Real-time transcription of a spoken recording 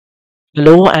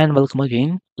Hello and welcome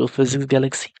again to physics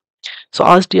Galaxy. सो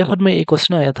आज TFR में एक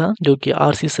क्वेश्चन आया था जो कि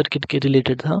आरसी सर्किट के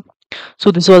रिलेटेड था।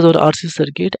 So this was our RC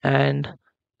circuit and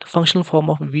the functional form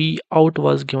of we out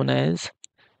was given as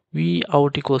we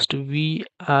out equals to we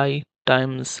I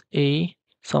times A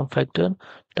some factor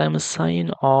times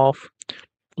sign of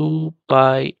 2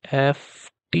 pi F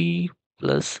T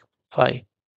plus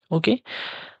five. Okay,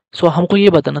 सो हमको ये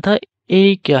बताना था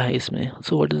ए क्या है इसमें।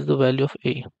 So what is the value of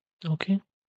A? Okay,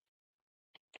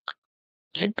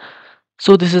 right.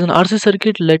 So this is an RC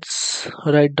circuit. Let's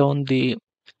write down the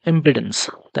impedance,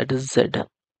 that is Z.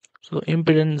 So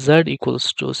impedance Z equals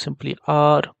to simply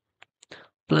R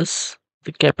plus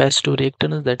the capacitive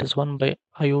reactance, that is 1 by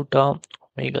iota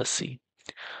omega C.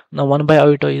 Now 1 by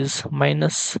iota is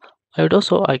minus iota,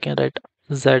 so I can write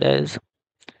Z as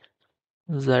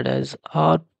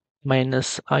R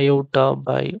minus iota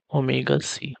by omega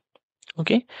C.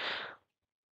 Okay,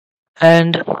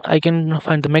 and I can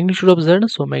find the magnitude of Z.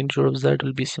 So magnitude of Z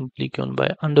will be simply given by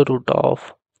under root of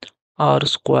R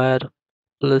square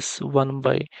plus 1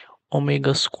 by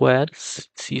omega square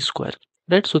c square,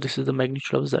 right? So this is the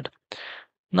magnitude of Z.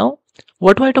 Now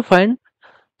what do I have to find?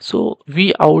 So V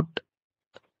out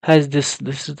has this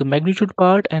is the magnitude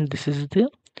part and this is the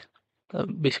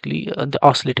basically the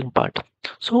oscillating part.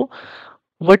 So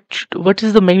what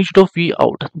is the magnitude of V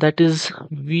out? That is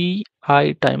Vi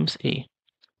times A,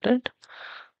 right?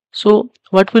 So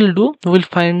what we'll do, we'll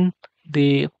find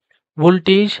the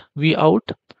voltage V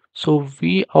out. So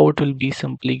V out will be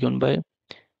simply given by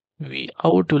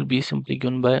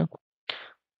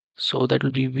so that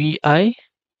will be Vi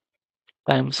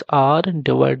times R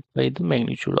divided by the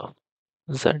magnitude of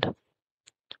Z,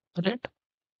 right?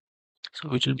 So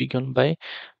which will be given by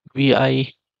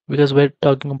Vi, because we're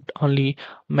talking about only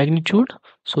magnitude,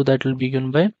 so that will be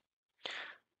given by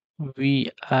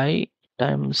Vi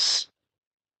times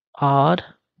R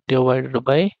divided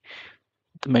by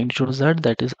the magnitude of Z,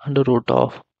 that is under root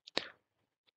of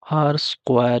R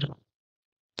square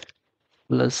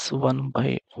plus 1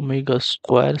 by omega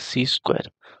square c square.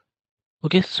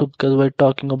 Okay, so because we're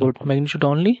talking about magnitude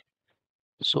only,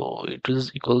 so it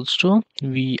is equals to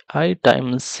Vi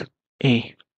times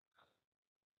A.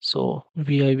 So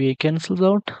Vi cancels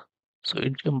out, so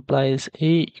it implies A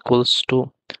equals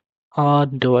to R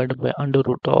divided by under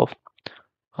root of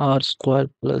R square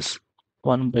plus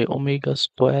 1 by omega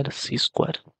square c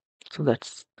square. So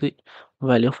that's the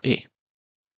value of A.